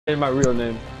It's my real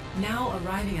name. Now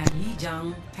arriving at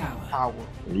Lijiang Tower.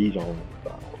 Lijiang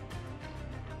Tower.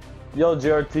 Yo,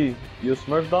 JRT, you a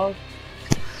Smurf dog?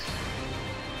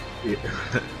 Yeah,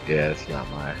 it's not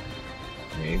my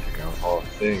main Hall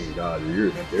thing. God,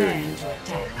 you're scary.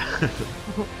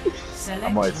 I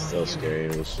might still scare you.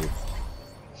 We'll see.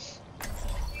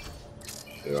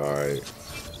 Yeah, alright.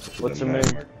 What's your name?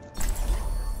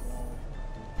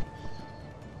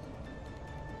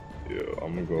 Yeah,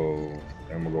 I'm gonna go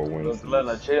win. Look, Glenn,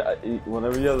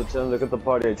 whenever you have the chance, look at the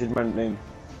party. I change my name.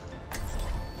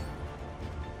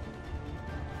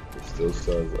 It still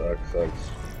says XX.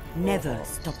 Never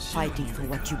stop fighting for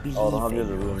what you believe Oh, I don't have in.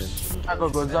 the real name. I go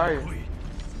Zarya.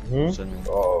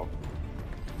 Oh.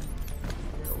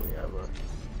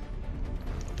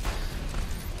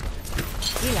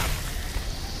 Heal up.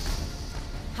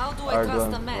 How do I Alright, trust a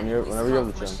Glenn, man? whenever you have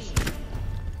the chance.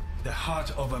 The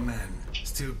heart of a man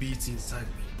still beats inside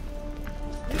me.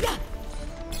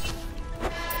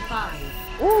 5,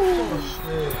 4,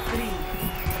 3,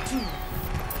 2,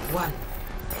 1.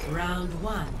 Round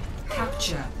 1.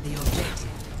 Capture the objective.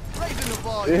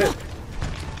 Yeah.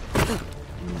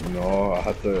 No, I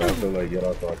have to like get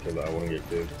out there because I want to get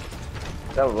killed.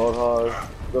 That Roadhog.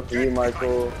 Good for you,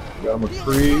 Michael. Got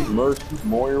McCree, Mercy,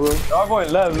 Moira. Y'all going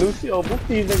left, Lucio. Book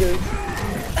these niggas.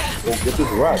 Oh, get this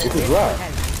rat, get this rat.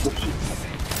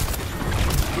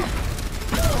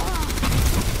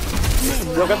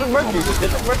 Yo, get the Mercy.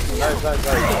 Get the Mercy. Nice, nice,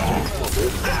 nice.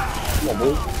 Come on,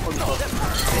 boy.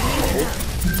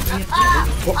 Get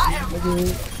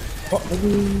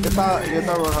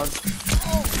that Roadhog.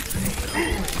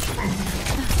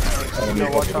 No,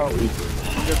 watch out.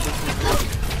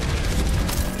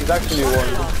 He's actually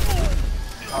one.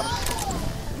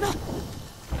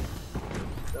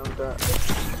 Down that.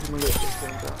 I'm gonna get this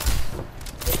down that.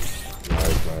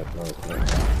 Nice. Come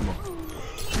on.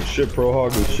 Good shit, Pro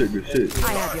Hog. Good shit, good shit. I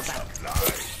have your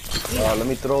back. Let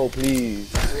me throw,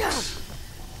 please.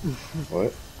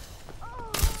 What?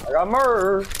 I got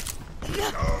murder.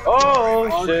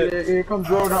 Oh, shit. Here comes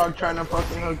Roadhog trying to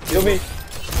fucking hook Kill me.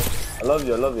 I love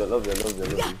you, I love you, I love you, I love you, I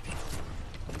love you.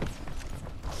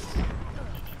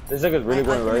 This nigga's really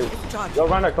going right. Yo,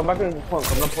 Rhino, come back in the point,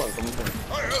 come to the point, come to the point.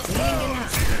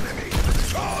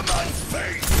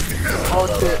 Oh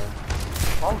shit.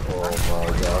 Oh my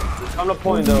god. Come to the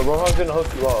point though, Rohan's gonna hook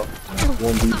you off.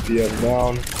 One DPS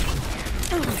down.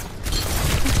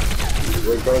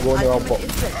 We're gonna go in there on pop.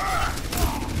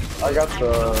 I got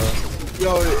the...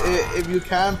 Yo, if you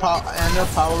can power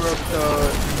up the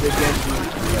Genji.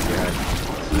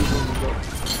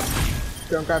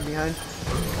 Jump right behind.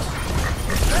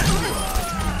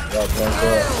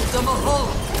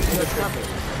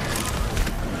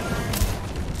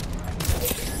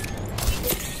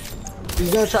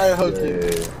 He's gonna try to hook you.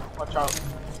 Watch out.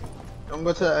 Don't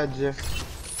go to the edge there.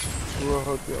 He will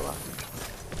hook you a lot.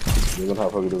 Doesn't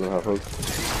have hook, doesn't have hook.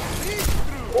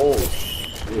 Oh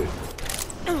shit.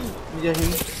 Yeah,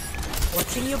 he.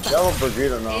 Watching your back. You have a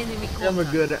Brigitte now. I'm a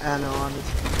good Anna on it.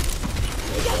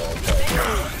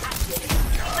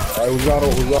 Alright, who's auto?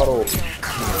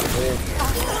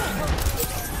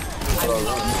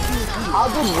 I'll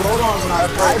just Roadhog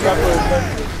knife.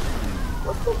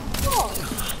 What the fuck?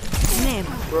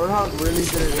 Roadhog really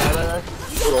did it that.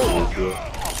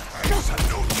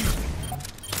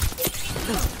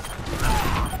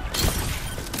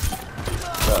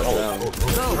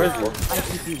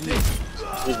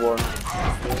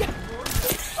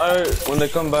 Alright, when they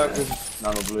come back, it's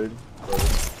Nano Blade.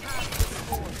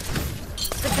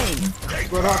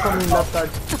 Roadhog coming left side.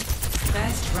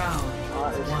 Best round.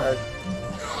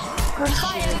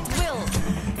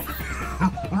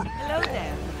 Hello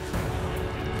there.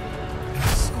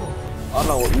 I don't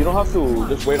know, you don't have to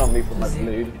just wait on me for my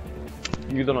blade. You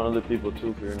can do it on other people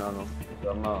too for your Nano.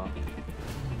 I'm not.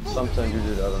 Sometimes you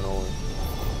do that, I don't know.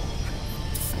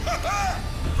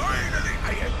 Finally,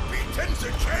 I have beaten the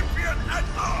champion at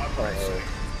arms!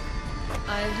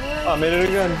 I heard. I made it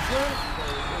again.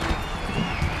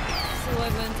 So I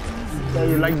went. Yeah,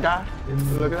 you like that?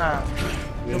 Look at that.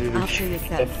 Look after The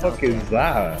yourself. fuck is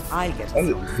that? I'll get That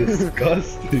some. is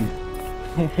disgusting.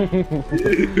 Ew,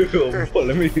 boy,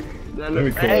 let me call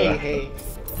that. Hey.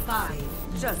 5,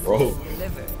 Just Bro.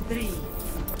 deliver. 3,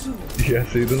 2. Yeah,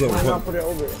 see, it doesn't Why not work. put it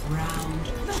over? Round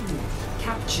 2.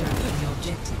 Capture the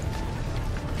objective.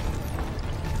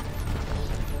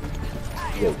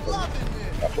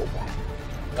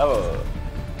 Have a...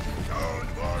 Don't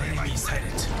worry, my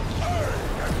Silent.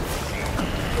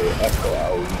 After I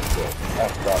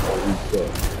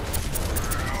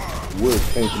we're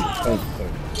tanking.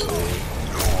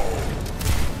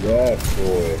 Yes,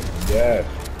 boy. Yes.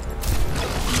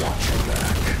 watch your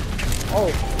back. Oh,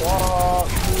 fuck.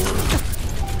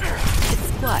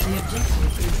 Squad.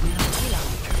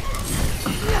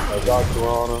 I got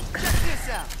Corona.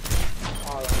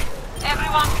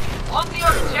 Everyone, on the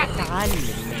objective. تعال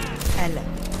هلا.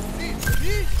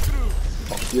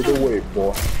 Get away,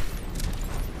 boy.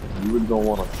 You really don't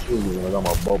want to shoot me when I got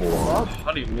my bubble on.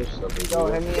 How do you miss that? Yo,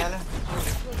 hit me, Anna.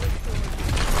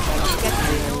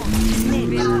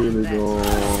 You really don't.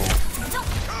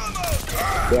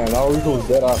 Damn, now we go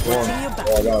dead off one.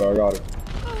 Oh, I got it.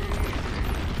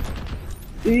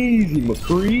 Easy,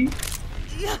 McCree.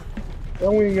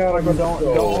 Then we ain't gotta go. Don't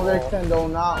overextend,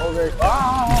 don't not overextend.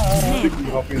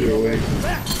 Off either way.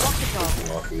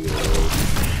 Off either way.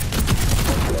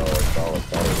 Solid.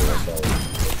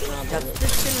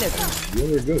 Just deliver. You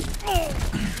were good.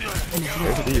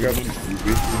 Basically, you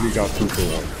basically got 2 for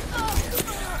 1.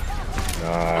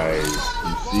 Nice.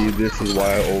 You see, this is why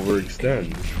I overextend.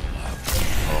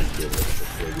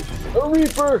 A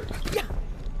Reaper!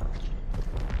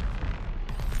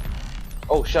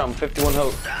 Oh shit, I'm 51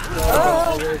 health.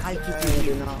 I'll keep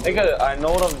you. Nigga, I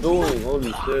know what I'm doing.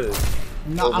 Holy shit.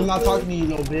 No, I'm not talking to you,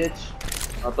 little bitch.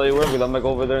 I thought you were, but I'm like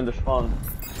over there in the spawn.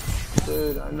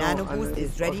 Dude, I know. Nano boost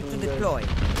is ready to deploy.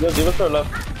 Yo, Diva Star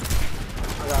left.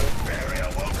 I got it.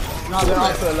 No, they're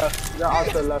all to the left. They're all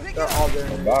to the left. They're all there.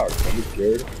 I'm back. I'm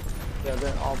scared. Yeah,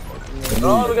 they're all fucking there.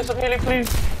 No, we get some healing, please.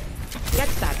 Get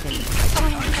back in.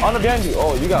 On the behind you.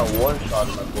 Oh, you got 1 shot,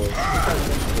 my boy.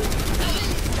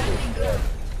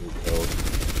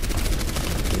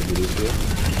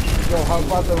 Yo, how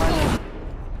about the rhino?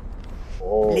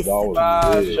 Oh, that was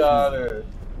Bad big. shotter.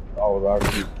 That was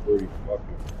actually pretty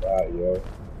fucking fat, yo.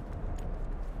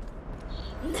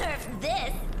 Nerf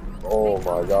this. Oh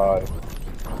my god.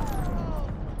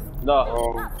 No.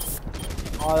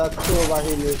 Oh, that's two of our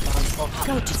healers, man. Fuck.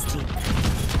 Go to sleep.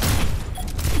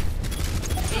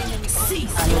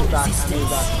 I need back.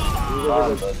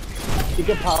 He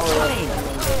can power up.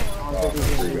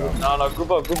 No,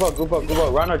 group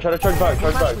up. Rhino, try to charge back.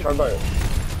 Alright,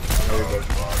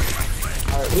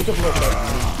 we can push that.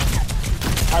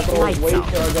 I have to wait till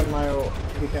I get my ult.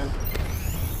 We can.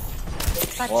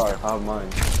 Oh, I have mine.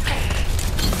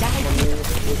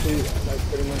 We'll see, like,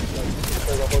 pretty much, like,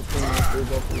 for the whole team, we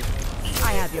go through.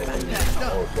 I have your man.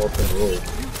 Oh, it's open road.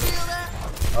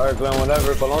 Alright, Glenn,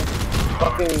 whatever. Balon.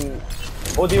 Fucking.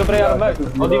 Oh, Diva Freya, Mac.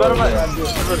 Oh, Diva Mac.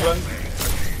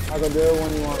 I can do it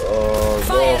when you want.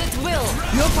 Fire at will.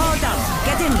 You're powered up.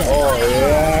 Get in there. Oh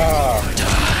yeah.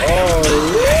 Oh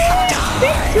yeah.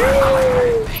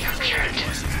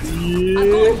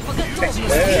 Hey, look at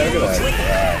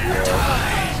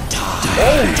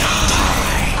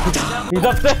that. He's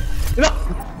up there. No.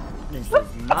 This is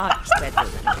much better than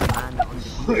the man on the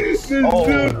Oh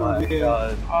my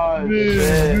god. Oh,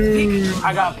 shit. I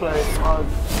got play.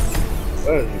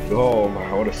 Let's go,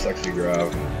 man. What a sexy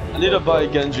grab. I need to buy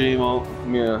Genji emote.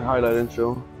 Mirror highlight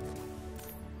intro.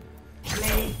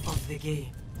 Play of the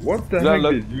game. What the Glenn, heck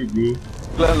look. did you do?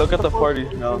 Glenn, look at the party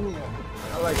now.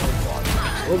 I like this one.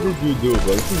 What did you do,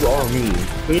 bro? This is all me.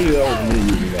 Clearly that was me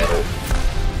using that ult.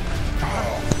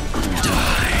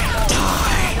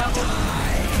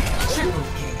 Triple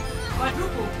kill.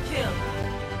 Quadruple kill.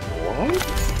 What?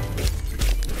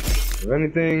 If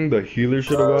anything, the healer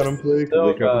should have got him play.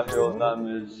 Still got hero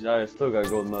damage. I still got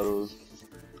gold medals.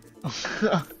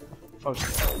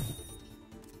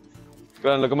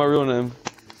 Glenn, look at my real name.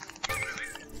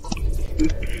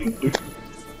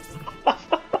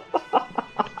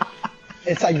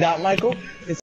 It's like that, Michael.